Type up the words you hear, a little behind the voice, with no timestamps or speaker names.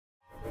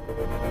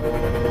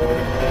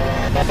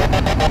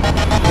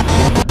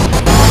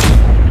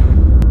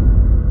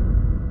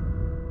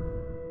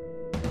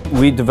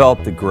We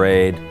developed the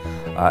Grade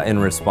in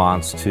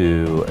response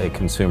to a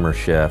consumer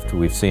shift.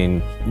 We've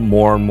seen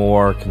more and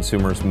more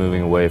consumers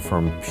moving away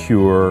from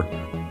pure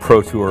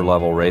Pro Tour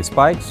level race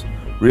bikes,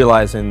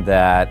 realizing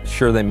that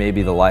sure, they may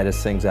be the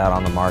lightest things out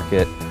on the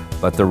market,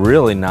 but they're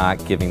really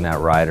not giving that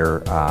rider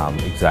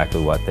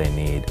exactly what they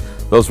need.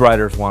 Those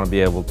riders want to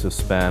be able to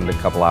spend a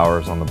couple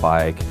hours on the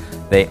bike.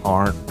 They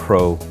aren't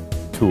Pro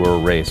Tour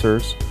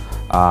racers,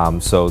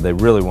 so they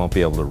really won't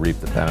be able to reap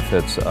the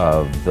benefits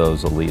of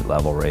those elite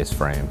level race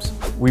frames.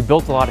 We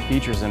built a lot of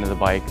features into the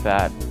bike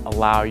that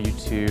allow you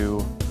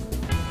to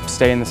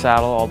stay in the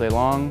saddle all day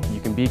long. You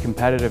can be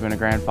competitive in a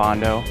Gran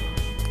Fondo.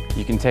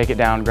 You can take it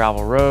down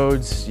gravel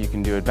roads. You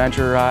can do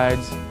adventure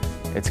rides.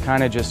 It's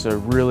kind of just a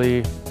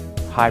really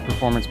high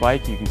performance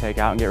bike you can take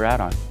out and get rad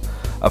on.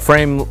 A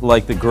frame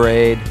like the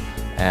Grade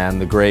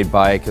and the Grade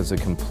bike as a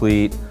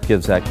complete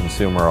gives that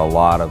consumer a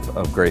lot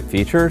of great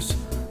features.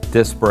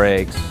 Disc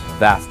brakes,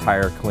 vast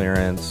tire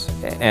clearance,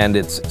 and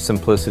its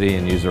simplicity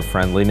and user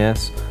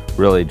friendliness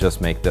really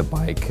just make the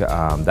bike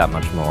that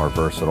much more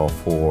versatile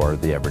for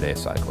the everyday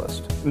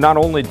cyclist. Not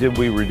only did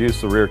we reduce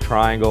the rear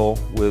triangle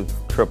with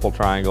triple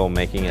triangle,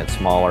 making it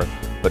smaller,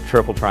 but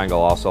triple triangle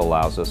also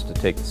allows us to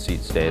take the seat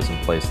stays and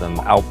place them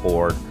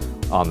outboard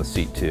on the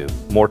seat tube.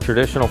 More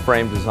traditional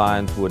frame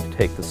designs would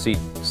take the seat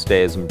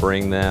stays and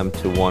bring them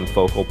to one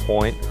focal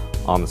point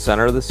on the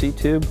center of the seat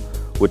tube,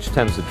 which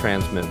tends to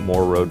transmit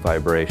more road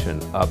vibration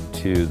up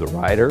to the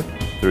rider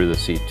through the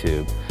seat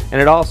tube. And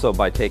it also,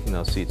 by taking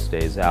those seat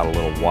stays out a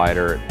little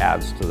wider, it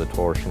adds to the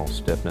torsional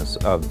stiffness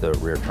of the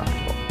rear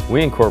triangle.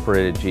 We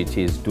incorporated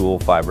GT's dual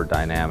fiber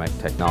dynamic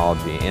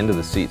technology into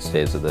the seat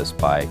stays of this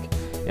bike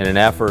in an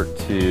effort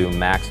to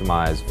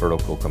maximize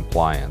vertical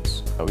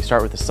compliance. We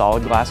start with a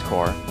solid glass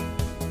core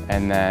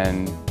and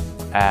then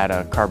add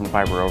a carbon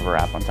fiber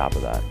overwrap on top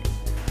of that.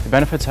 The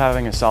benefits of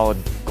having a solid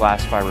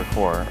glass fiber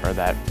core are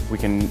that we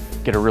can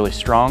get a really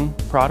strong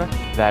product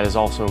that is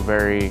also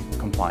very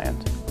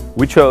compliant.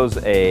 We chose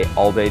a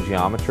all-day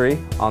geometry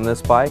on this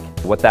bike.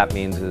 What that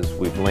means is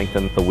we've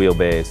lengthened the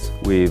wheelbase,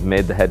 we've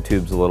made the head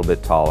tubes a little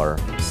bit taller,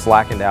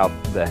 slackened out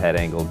the head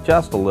angle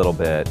just a little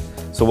bit.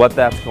 So what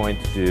that's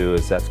going to do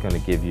is that's going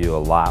to give you a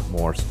lot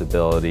more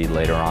stability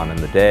later on in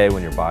the day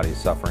when your body's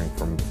suffering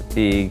from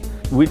fatigue.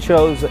 We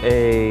chose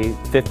a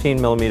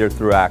 15mm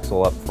through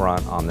axle up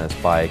front on this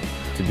bike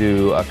to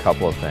do a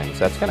couple of things.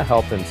 That's going to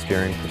help in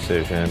steering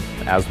precision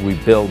as we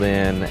build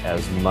in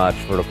as much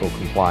vertical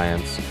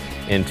compliance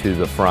into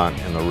the front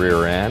and the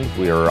rear end.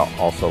 We are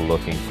also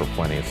looking for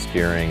plenty of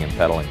steering and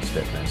pedaling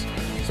stiffness.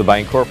 So by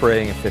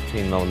incorporating a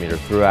 15mm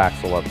through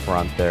axle up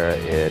front there,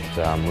 it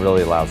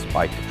really allows the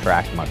bike to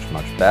track much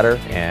better,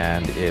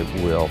 and it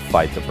will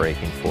fight the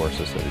braking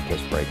forces that a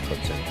disc brake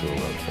puts into a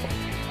road force.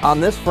 On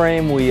this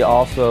frame, we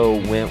also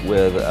went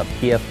with a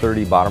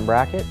PF30 bottom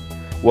bracket.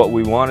 What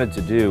we wanted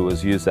to do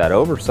was use that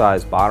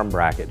oversized bottom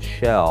bracket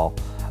shell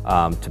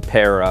to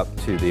pair up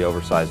to the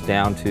oversized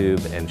down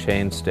tube and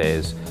chain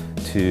stays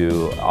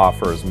to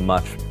offer as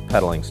much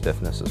pedaling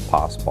stiffness as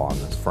possible on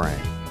this frame.